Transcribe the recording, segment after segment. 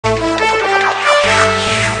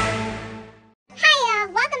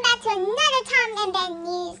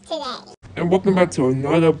welcome back to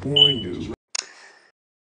another boring news.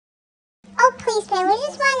 Oh please, man, we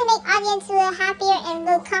just want to make audience a little happier and a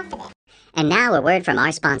little confident. And now a word from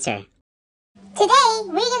our sponsor. Today,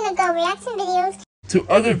 we're gonna go reaction videos To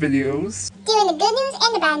other videos, doing the good news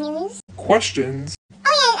and the bad news. questions. Oh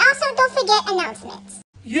yeah, and also don't forget announcements.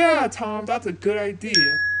 Yeah, Tom, that's a good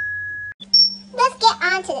idea. Let's get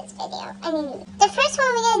on to this video. The first one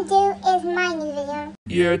we're gonna do is my new video.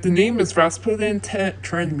 Yeah, the name is Rasputin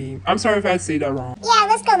Trend Meme. I'm sorry if I say that wrong. Yeah,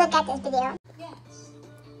 let's go look at this video.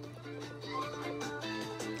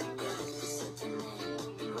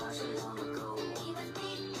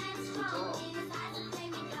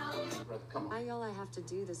 Y'all, I have to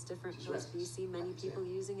do this different because we see many people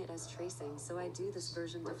using it as tracing, so I do this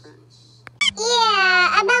version different.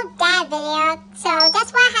 Yeah, about that video. So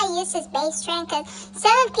that's why I use this base trend, because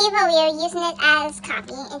some people were using it as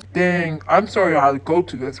copy. Dang, I'm sorry I had to go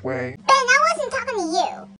to this way. Ben, I wasn't talking to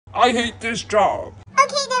you. I hate this job.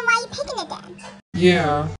 Okay, then why are you picking it then?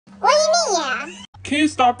 Yeah. What do you mean, yeah? Can you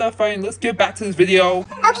stop that fighting? Let's get back to this video.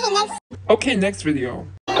 Okay, next. Okay, next video.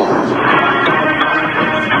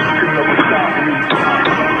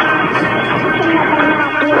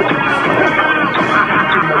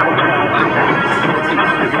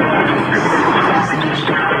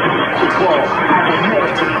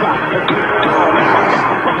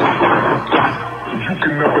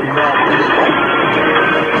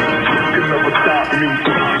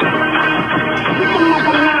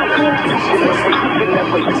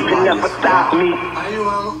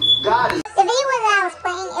 The video that I was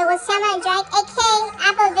playing, it was Samurai Jack, aka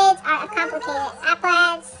Apple vids are complicated. Apple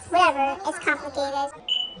ads, whatever, it's complicated.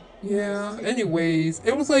 Yeah, anyways,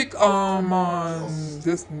 it was like,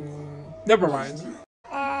 this, never mind.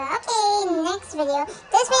 Okay, next video.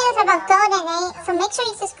 This video is about Golden 8, so make sure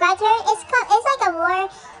you subscribe to her. It's like a war,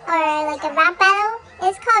 or like a rap battle.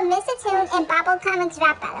 It's called Mr. Toon and Bobble Comics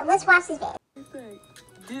rap battle. Let's watch this video.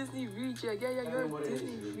 Disney Reject, yeah, you're a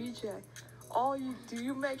Disney Reject. All you do,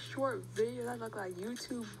 you make short videos that look like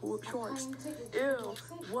YouTube shorts. Ew,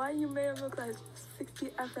 why you made them look like 60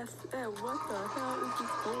 FSM? What the hell is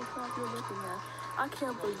this bullcrap you're looking at? I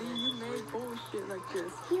can't believe you made bullshit like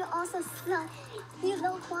this. You also suck. You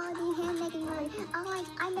low quality hand making work.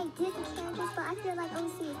 I make Disney characters, but I feel like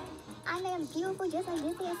OC. I made them beautiful just like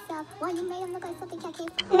Disney itself. Why you made them look like something I came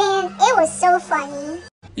from? Man, it was so funny.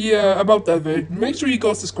 Yeah, about that vid. Make sure you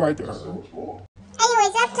go subscribe to her.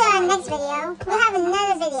 Anyways, after our next video, we'll have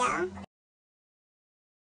another video.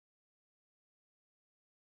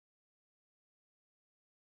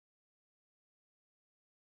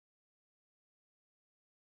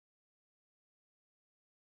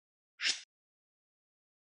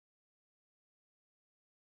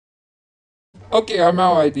 Okay, I'm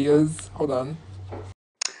out of ideas. Hold on.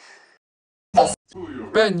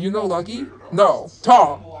 Ben, you know Lucky? No.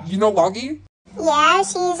 Tom, you know Lucky? Yeah,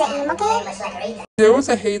 she's an emo kid. There was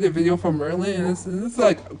a hated video from Merlin, and it's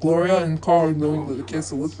like Gloria and Carl knowing little kids,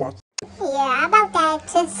 so let's watch. Yeah, about that.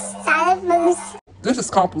 Just silent moves. This is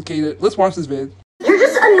complicated. Let's watch this vid. You're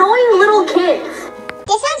just annoying little kids.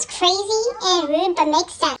 This sounds crazy and rude, but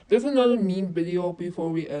makes sense. There's another meme video before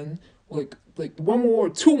we end. Like one more,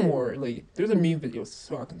 two more. Like, there's a meme video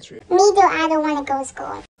so I can share. Me too, I don't want to go to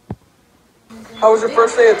school. How was your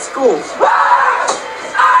first day at school?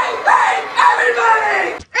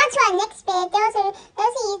 On to our next vid. There was a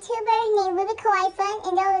YouTuber named Ruby Kawaii Fun,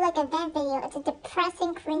 and there was like a vent video. It's a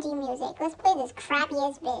depressing, cringy music. Let's play this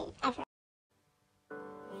crappiest vid ever.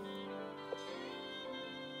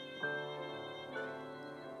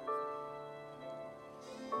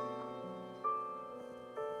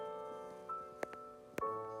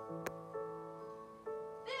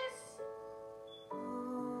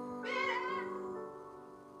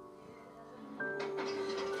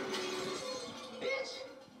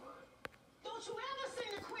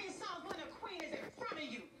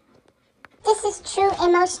 This is true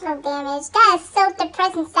emotional damage. That is so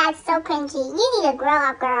depressing, sad, so cringy. You need to grow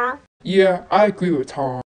up, girl. Yeah, I agree with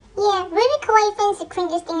Tom. Yeah, Ruby Kawaii Fun's the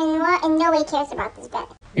cringiest thing in the world, and nobody cares about this bit.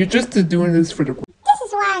 You're just doing this for the. This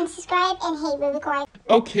is why I'm subscribed and hate Ruby Kawaii.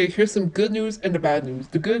 Okay, here's some good news and the bad news.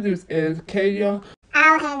 The good news is Kadia.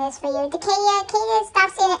 I'll handle this for you. Kadia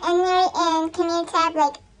stopped saying the N-word in community tab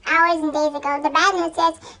like hours and days ago. The bad news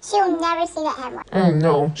is she'll never say the N-word. Oh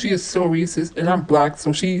no, she is so racist, and I'm black,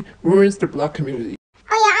 so she ruins the black community.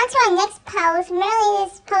 Oh yeah, on to our next post. Merlin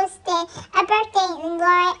just posted a birthday in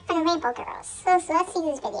Laura from the Rainbow Girls. So let's see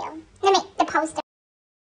this video. Let me, the poster.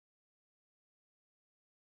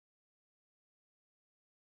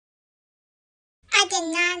 I did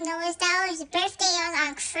not notice that was birthday was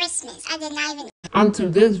on Christmas. I did not even. Onto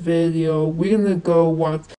this video, we're gonna go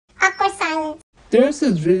watch Awkward silence. There's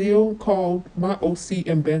this video called My OC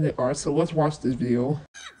and Bandit Art, so let's watch this video.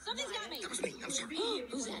 Something's got me. That was me. I'm sorry.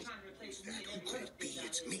 Who's that? Who could it be?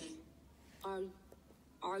 It's me.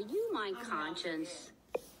 Are you my conscience?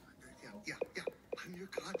 Yeah. I'm your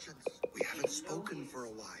conscience. We haven't spoken for a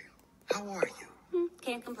while. How are you?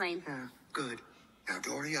 Can't complain. Yeah, good. Now,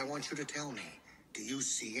 Dory, I want you to tell me. Do you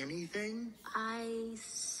see anything? I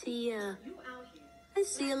see a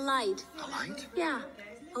light. A light? Yeah,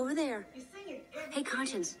 over there. Hey,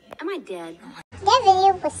 Conscience, am I dead? That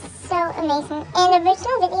video was so amazing, and the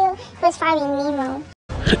original video was Finding Nemo.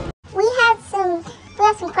 We have some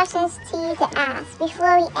questions to you to ask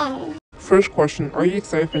before we end. First question, are you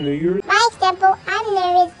excited for New Year's? My example, I'm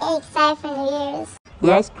nervous and excited for New Year's.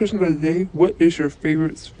 Last question of the day, what is your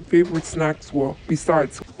favorite snacks? Well,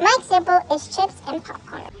 besides. My example is chips and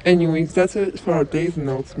popcorn. Anyways, that's it for our day's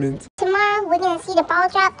announcement. Tomorrow, we're going to see the ball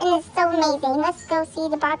drop, and it's so amazing. Let's go see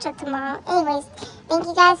the ball drop tomorrow. Anyways, thank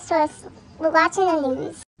you guys for watching the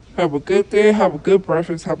news. Have a good day, have a good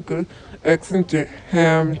breakfast, have a good excellent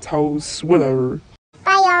ham, toast, whatever.